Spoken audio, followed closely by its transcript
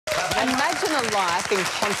Imagine a life in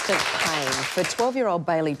constant pain. For 12-year-old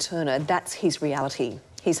Bailey Turner, that's his reality.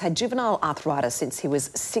 He's had juvenile arthritis since he was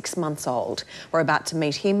 6 months old. We're about to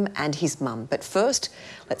meet him and his mum. But first,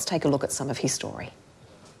 let's take a look at some of his story.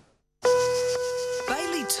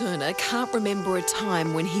 Bailey Turner can't remember a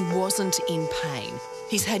time when he wasn't in pain.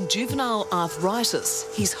 He's had juvenile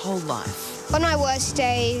arthritis his whole life. On my worst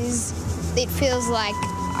days, it feels like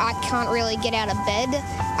I can't really get out of bed.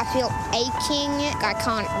 I feel aching, I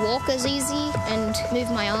can't walk as easy and move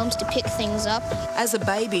my arms to pick things up. As a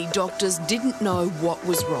baby, doctors didn't know what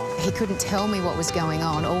was wrong. He couldn't tell me what was going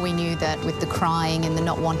on. All we knew that with the crying and the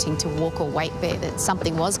not wanting to walk or wait there, that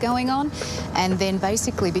something was going on. And then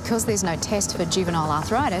basically, because there's no test for juvenile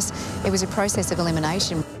arthritis, it was a process of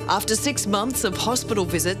elimination. After 6 months of hospital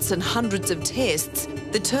visits and hundreds of tests,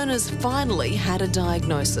 the Turners finally had a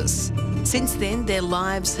diagnosis. Since then, their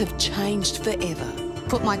lives have changed forever.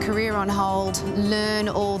 Put my career on hold, learn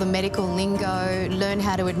all the medical lingo, learn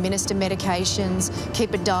how to administer medications,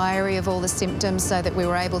 keep a diary of all the symptoms so that we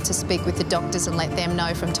were able to speak with the doctors and let them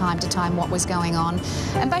know from time to time what was going on,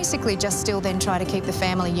 and basically just still then try to keep the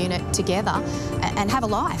family unit together and have a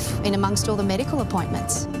life in amongst all the medical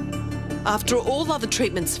appointments. After all other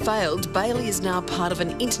treatments failed, Bailey is now part of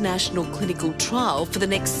an international clinical trial for the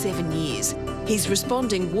next 7 years. He's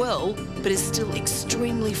responding well, but is still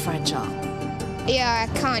extremely fragile. Yeah,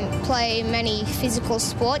 I can't play many physical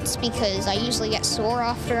sports because I usually get sore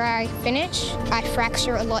after I finish. I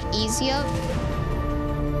fracture a lot easier.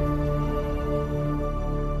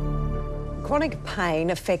 Chronic pain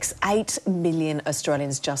affects 8 million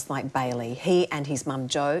Australians just like Bailey. He and his mum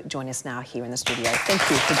Jo join us now here in the studio. Thank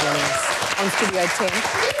you for joining us on Studio 10.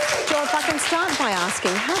 Jo, if I can start by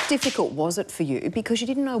asking, how difficult was it for you? Because you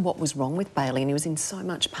didn't know what was wrong with Bailey and he was in so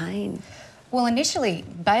much pain. Well, initially,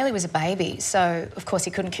 Bailey was a baby, so of course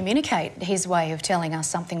he couldn't communicate. His way of telling us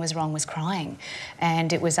something was wrong was crying.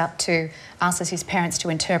 And it was up to us as his parents to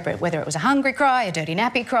interpret whether it was a hungry cry, a dirty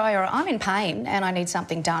nappy cry, or I'm in pain and I need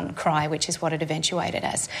something done cry, which is what it eventuated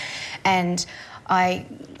as. And I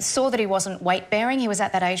saw that he wasn't weight-bearing. He was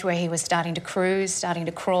at that age where he was starting to cruise, starting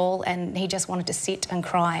to crawl, and he just wanted to sit and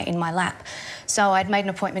cry in my lap. So I'd made an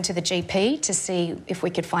appointment to the GP to see if we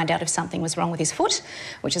could find out if something was wrong with his foot,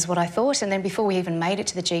 which is what I thought. And then before we even made it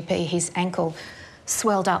to the GP, his ankle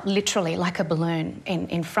swelled up literally like a balloon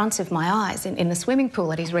in front of my eyes in the swimming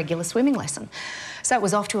pool at his regular swimming lesson. So it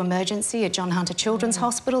was off to emergency at John Hunter Children's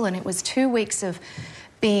Hospital, and it was 2 weeks of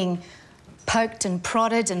being poked and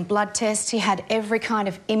prodded and blood tests. He had every kind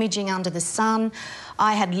of imaging under the sun.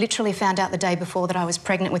 I had literally found out the day before that I was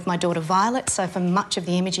pregnant with my daughter Violet, so for much of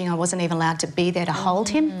the imaging I wasn't even allowed to be there to hold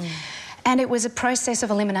him. And it was a process of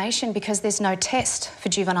elimination because there's no test for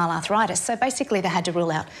juvenile arthritis. So basically they had to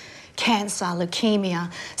rule out cancer,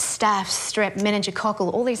 leukemia, staph, strep,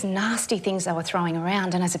 meningococcal, all these nasty things they were throwing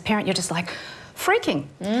around. And as a parent, you're just like freaking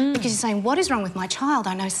because you're saying, what is wrong with my child?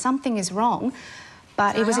 I know something is wrong.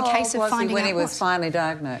 But it was a case of finding out when he was finally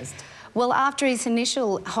diagnosed? Well, after his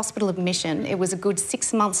initial hospital admission, it was a good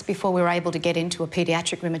 6 months before we were able to get into a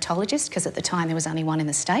paediatric rheumatologist, because at the time there was only one in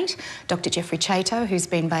the state, Dr. Jeffrey Chato, who's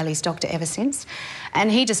been Bailey's doctor ever since. And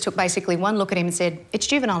he just took basically one look at him and said, it's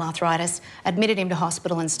juvenile arthritis, admitted him to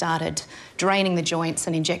hospital and started draining the joints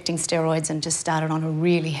and injecting steroids and just started on a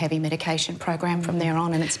really heavy medication program from there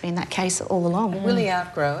on, and it's been that case all along. Will he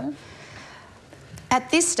outgrow it? At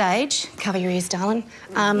this stage, cover your ears, darling,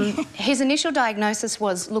 his initial diagnosis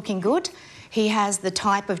was looking good. He has the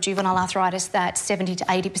type of juvenile arthritis that 70 to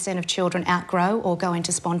 80% of children outgrow or go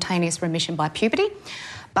into spontaneous remission by puberty.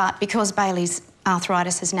 But because Bailey's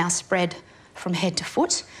arthritis has now spread from head to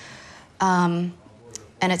foot, and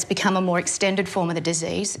it's become a more extended form of the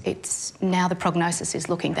disease, now the prognosis is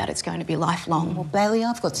looking that it's going to be lifelong. Well, Bailey,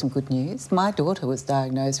 I've got some good news. My daughter was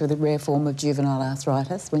diagnosed with a rare form of juvenile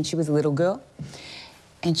arthritis when she was a little girl,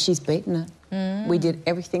 and she's beaten it. We did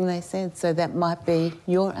everything they said, so that might be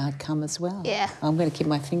your outcome as well. Yeah. I'm going to keep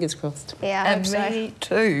my fingers crossed. Yeah, I hope so. And me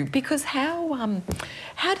too, because how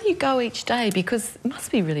do you go each day? Because it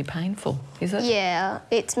must be really painful, is it? Yeah,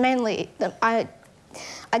 it's mainly...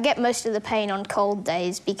 I get most of the pain on cold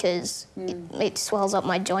days because it swells up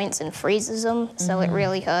my joints and freezes them, so it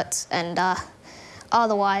really hurts. And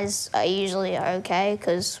otherwise, I usually are okay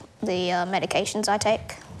because the medications I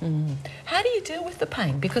take. How do you deal with the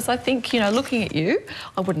pain? Because I think, you know, looking at you,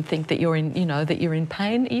 I wouldn't think that you're in, that you're in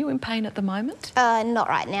pain. Are you in pain at the moment? Not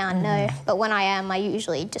right now, no. But when I am, I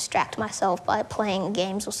usually distract myself by playing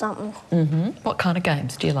games or something. What kind of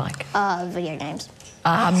games do you like? Video games.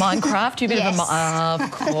 Minecraft, you bit Yes.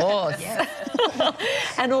 of course.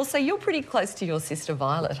 And also, you're pretty close to your sister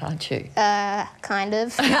Violet, aren't you? Kind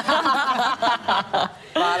of.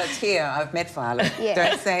 Violet's here. I've met Violet.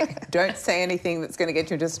 Yeah. Don't say anything that's going to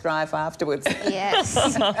get you to strife afterwards.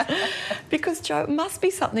 Yes. Because, Joe, it must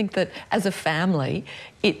be something that, as a family,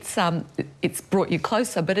 it's brought you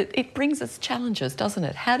closer, but it brings us challenges, doesn't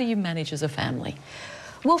it? How do you manage as a family?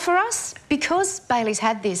 Well, for us, because Bailey's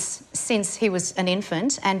had this since he was an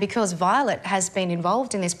infant and because Violet has been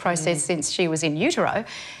involved in this process since she was in utero,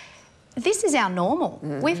 this is our normal.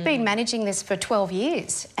 We've been managing this for 12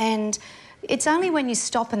 years and it's only when you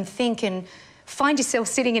stop and think and find yourself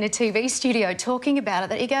sitting in a TV studio talking about it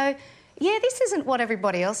that you go, yeah, this isn't what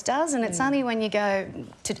everybody else does, and it's only when you go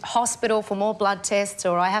to hospital for more blood tests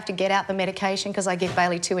or I have to get out the medication because I give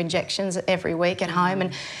Bailey 2 injections every week at home,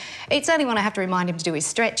 and it's only when I have to remind him to do his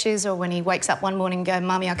stretches or when he wakes up one morning and go,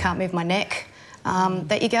 Mummy, I can't move my neck,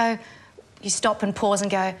 that you stop and pause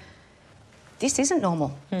and go, this isn't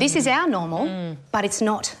normal. This is our normal, but it's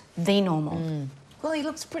not the normal. Well, he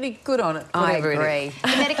looks pretty good on it. I whatever it agree. is. The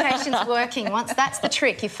medication's working. That's the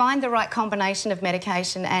trick. You find the right combination of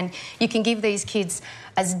medication and you can give these kids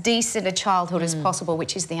as decent a childhood as possible,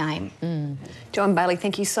 which is the aim. Joe and Bailey,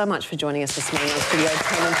 thank you so much for joining us this morning on Studio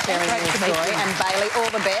 10 and sharing your story. And Bailey,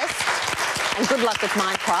 all the best. And good luck with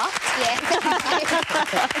Minecraft.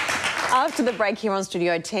 Yeah. After the break here on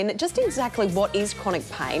Studio 10, just exactly what is chronic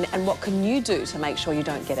pain and what can you do to make sure you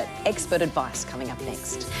don't get it? Expert advice coming up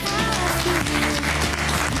next.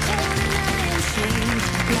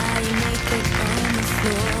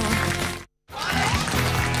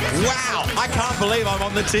 Wow, I can't believe I'm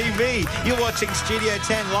on the TV. You're watching Studio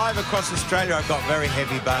 10 live across Australia. I've got very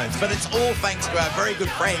heavy bones, but it's all thanks to our very good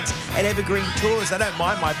friends at Evergreen Tours. They don't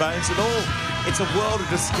mind my bones at all. It's a world of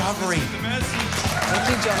discovery. Thank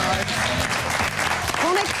you, Jono.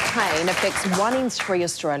 Chronic pain affects 1 in 3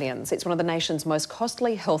 Australians. It's one of the nation's most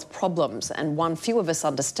costly health problems and one few of us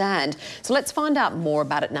understand. So let's find out more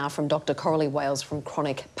about it now from Dr. Coralie Wales from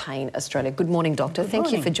Chronic Pain Australia. Good morning, Doctor.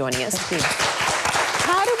 Thank you for joining us. Thank you.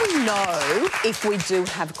 How do we know if we do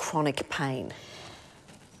have chronic pain?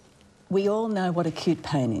 We all know what acute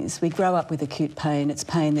pain is. We grow up with acute pain. It's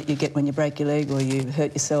pain that you get when you break your leg or you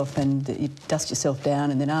hurt yourself and you dust yourself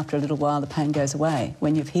down, and then after a little while the pain goes away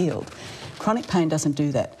when you've healed. Chronic pain doesn't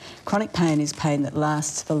do that. Chronic pain is pain that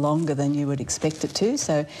lasts for longer than you would expect it to.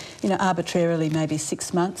 So, you know, arbitrarily maybe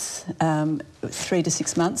 6 months, 3 to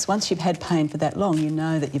 6 months. Once you've had pain for that long, you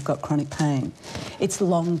know that you've got chronic pain. It's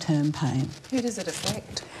long-term pain. Who does it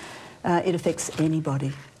affect? It affects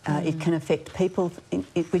anybody. It can affect people.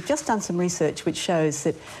 We've just done some research which shows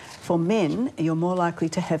that for men, you're more likely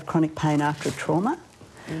to have chronic pain after a trauma.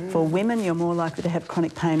 For women, you're more likely to have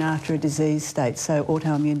chronic pain after a disease state, so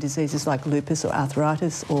autoimmune diseases like lupus or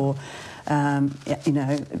arthritis or you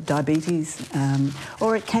know, diabetes,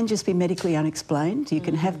 or it can just be medically unexplained. You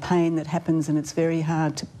can have pain that happens and it's very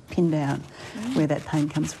hard to pin down where that pain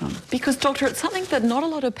comes from. Because, Doctor, it's something that not a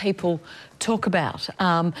lot of people talk about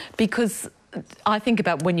because I think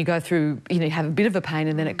about when you go through, you know, you have a bit of a pain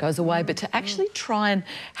and then it goes away, but to actually try and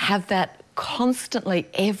have that constantly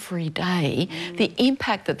every day, the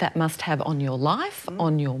impact that that must have on your life,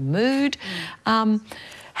 on your mood.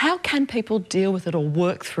 How can people deal with it or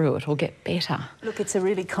work through it or get better? Look, it's a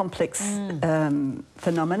really complex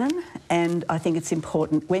phenomenon, and I think it's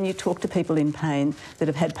important when you talk to people in pain that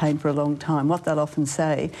have had pain for a long time, what they'll often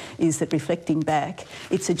say is that reflecting back,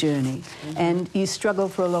 it's a journey. And you struggle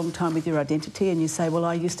for a long time with your identity and you say, well,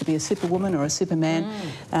 I used to be a superwoman or a superman,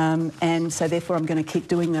 and so therefore I'm going to keep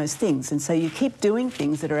doing those things. And so you keep doing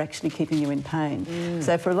things that are actually keeping you in pain.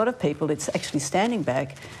 So for a lot of people, it's actually standing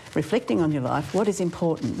back, reflecting on your life, what is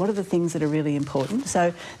important, what are the things that are really important.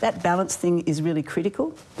 So that balance thing is really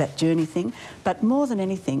critical, that journey thing. But more than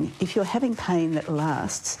anything, if you're having pain that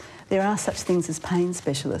lasts, there are such things as pain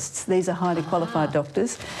specialists. These are highly qualified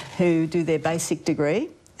doctors who do their basic degree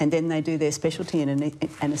and then they do their specialty in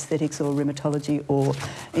anaesthetics or rheumatology or,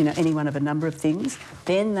 you know, any one of a number of things.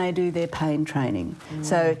 Then they do their pain training.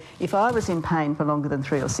 So if I was in pain for longer than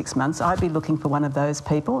 3 or 6 months, I'd be looking for one of those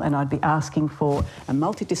people and I'd be asking for a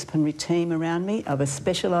multidisciplinary team around me of a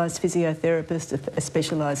specialised physiotherapist, a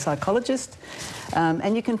specialised psychologist.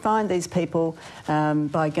 And you can find these people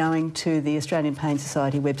by going to the Australian Pain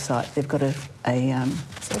Society website. They've got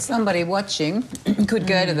So somebody watching could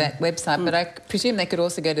go to that website, but I presume they could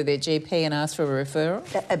also go go to their GP and ask for a referral?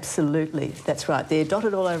 Absolutely, that's right. They're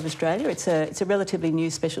dotted all over Australia. It's a relatively new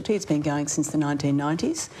specialty. It's been going since the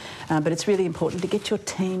 1990s, but it's really important to get your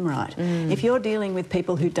team right. If you're dealing with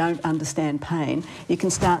people who don't understand pain, you can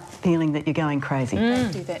start feeling that you're going crazy.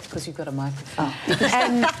 Don't do that because you've got a microphone.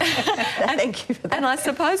 Thank you for that. And I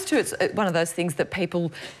suppose too, it's one of those things that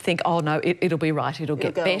people think, oh no, it'll be right, it'll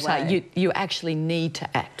get better. You actually need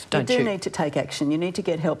to act, don't you? You do need to take action. You need to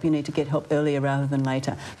get help. You need to get help earlier rather than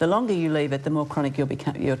later. The longer you leave it, the more chronic your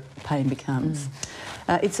pain becomes.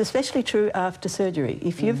 It's especially true after surgery.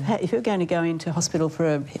 If you're going to go into hospital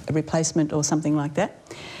for a replacement or something like that,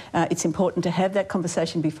 it's important to have that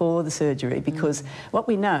conversation before the surgery, because what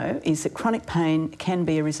we know is that chronic pain can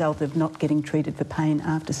be a result of not getting treated for pain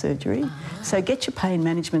after surgery. So get your pain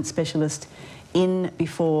management specialist in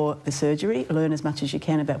before the surgery, learn as much as you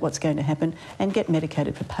can about what's going to happen, and get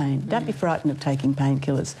medicated for pain. Don't be frightened of taking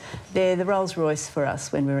painkillers. They're the Rolls Royce for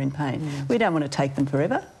us when we're in pain. We don't want to take them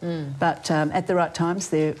forever, but at the right times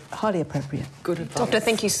they're highly appropriate. Good advice. Doctor,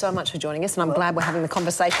 thank you so much for joining us, and I'm glad we're having the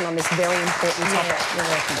conversation on this very important topic. You're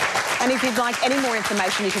welcome. And if you'd like any more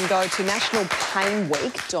information, you can go to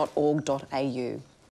nationalpainweek.org.au.